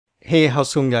Hey,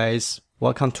 how's it going, guys?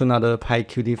 Welcome to another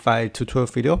PyQt5 tutorial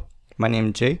video. My name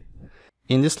is Jay.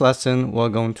 In this lesson, we're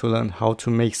going to learn how to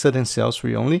make certain cells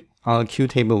read-only on a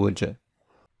QTableWidget.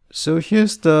 So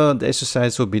here's the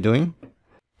exercise we'll be doing.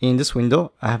 In this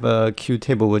window, I have a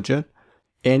QTableWidget,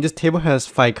 and this table has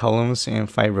 5 columns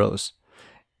and 5 rows.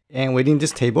 And within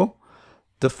this table,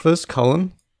 the first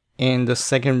column and the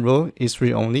second row is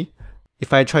read-only.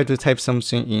 If I try to type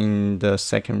something in the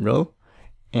second row,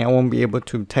 and I won't be able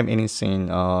to type anything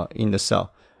in the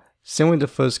cell. Same with the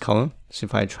first column. So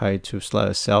if I try to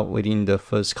select a cell within the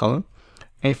first column,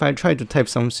 and if I try to type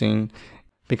something,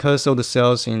 because all the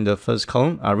cells in the first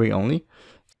column are read-only,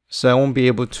 so I won't be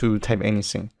able to type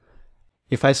anything.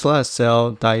 If I select a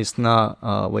cell that is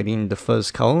not within the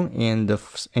first column and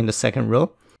the second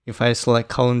row, if I select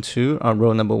column 2 or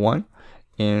row number 1,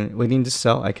 and within this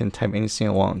cell I can type anything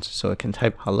I want. So I can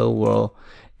type hello world,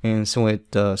 and so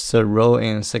with the third row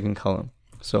and second column.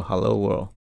 So hello world.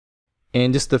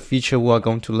 And this is the feature we are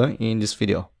going to learn in this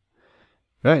video.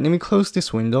 Right, let me close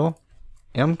this window.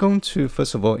 And I'm going to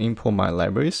first of all import my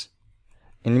libraries.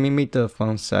 And let me make the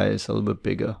font size a little bit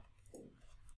bigger.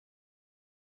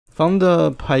 From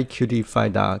the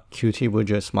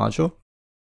PyQt5.QTWidgets module,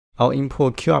 I'll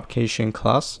import QApplication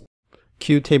class,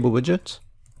 QTableWidget,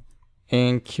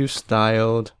 and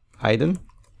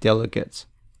QStyledItemDelegate.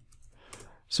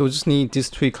 So we just need these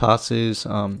 3 classes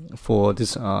for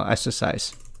this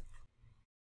exercise.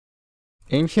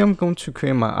 And here I'm going to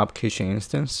create my application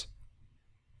instance.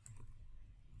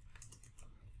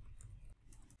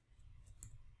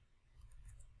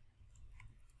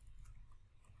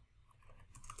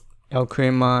 I'll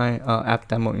create my app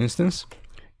demo instance.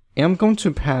 And I'm going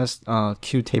to pass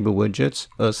QTableWidget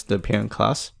as the parent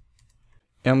class.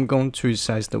 And I'm going to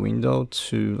resize the window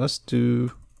to, let's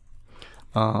do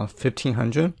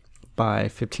 1500 by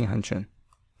 1500.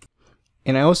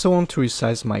 And I also want to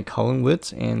resize my column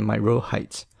width and my row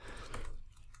height.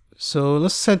 So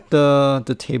let's set the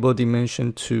table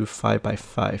dimension to 5 by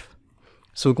 5.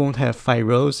 So we're going to have 5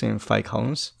 rows and 5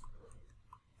 columns.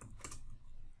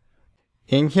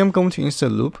 And here I'm going to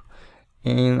insert loop,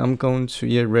 and I'm going to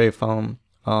iterate from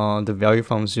the value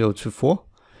from 0 to 4.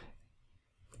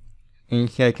 And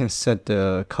here I can set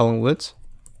the column width.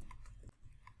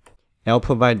 I'll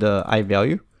provide the I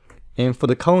value, and for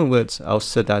the column width, I'll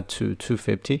set that to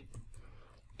 250,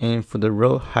 and for the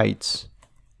row height,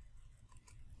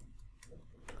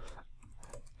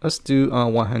 let's do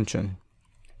 100.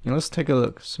 And let's take a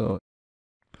look. So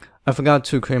I forgot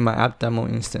to create my app demo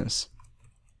instance.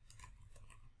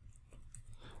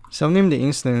 So I'll name the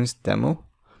instance demo,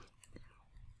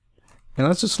 and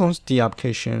let's just launch the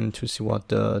application to see what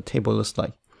the table looks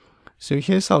like. So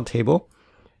here's our table,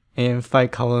 and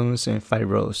 5 columns and 5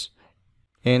 rows.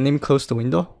 And let me close the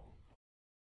window.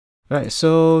 Right,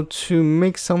 so to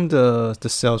make some of the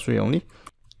cells read-only,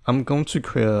 I'm going to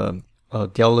create a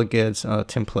delegate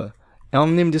template. And I'll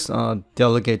name this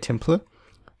delegate template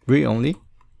read-only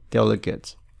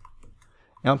delegate.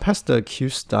 And I'll pass the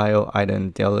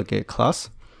QStyledItemDelegate class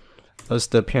as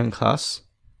the parent class.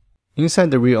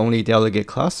 Inside the read-only delegate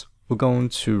class, we're going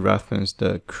to reference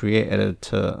the create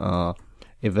editor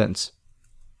events.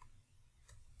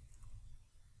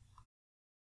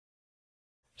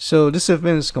 So this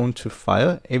event is going to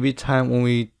fire every time when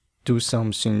we do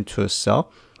something to a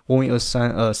cell, when we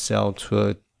assign a cell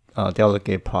to a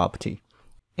delegate property.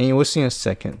 And you will see in a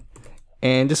second.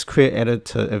 And this create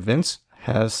editor events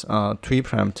has 3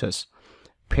 parameters: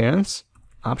 parents,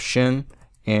 option,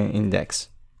 and index.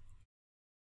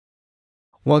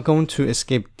 We're going to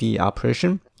escape the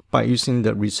operation by using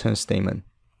the return statement.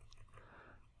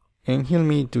 And here, let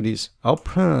me do this. I'll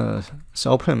print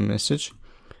a message.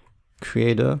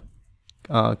 Creator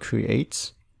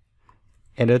creates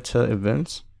editor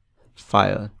events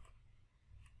fire.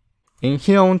 And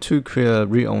here I want to create a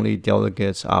read-only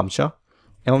delegate object.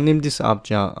 I'll name this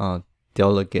object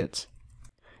delegate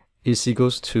is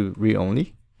equals to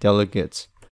read-only delegate.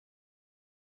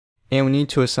 And we need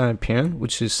to assign a parent,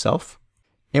 which is self.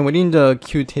 And within the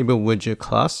QTableWidget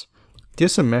class,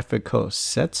 there's a method called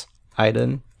set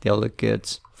item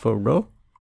delegate for row.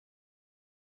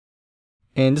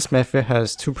 And this method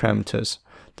has 2 parameters.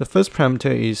 The first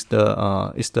parameter is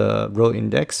the row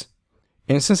index.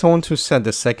 And since I want to set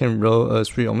the second row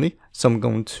as read-only, so I'm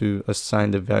going to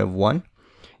assign the value of 1.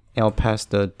 And I'll pass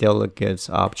the delegate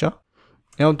object.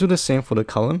 And I'll do the same for the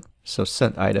column. So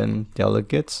set item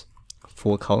delegate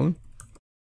for column.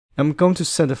 I'm going to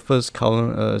set the first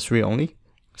column as read-only.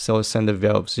 So I'll send the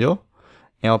value of 0.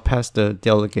 And I'll pass the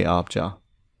delegate object.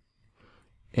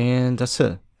 And that's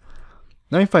it.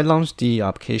 Now if I launch the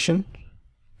application,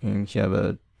 and here I have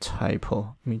a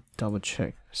typo. Let me double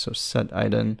check. So set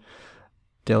item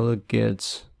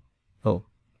delegate. Oh,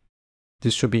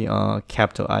 this should be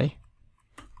capital I.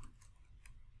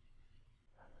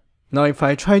 Now, if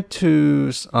I try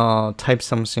to type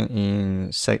something in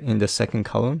the second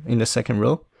column, in the second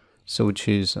row, so which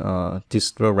is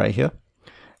this row right here.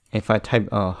 If I type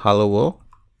hello world,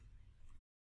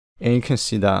 and you can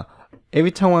see that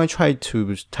every time I try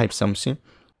to type something,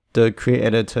 the create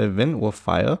editor event will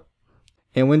fire.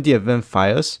 And when the event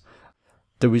fires,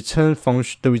 the return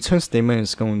statement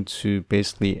is going to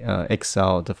basically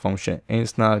exile the function, and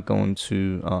it's not going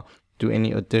to do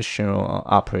any additional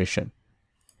operation.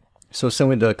 So same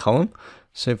with the column.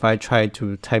 So if I try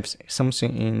to type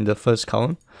something in the first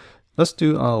column, let's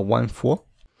do 1-4.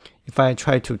 If I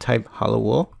try to type hello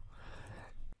world,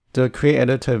 the create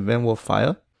editor event will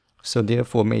fire. So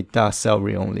therefore make that cell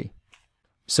read only.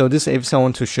 So this is everything I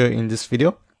want to share in this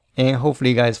video, and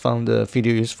hopefully you guys found the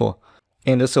video useful.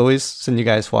 And as always, thank you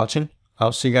guys for watching.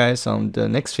 I'll see you guys on the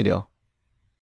next video.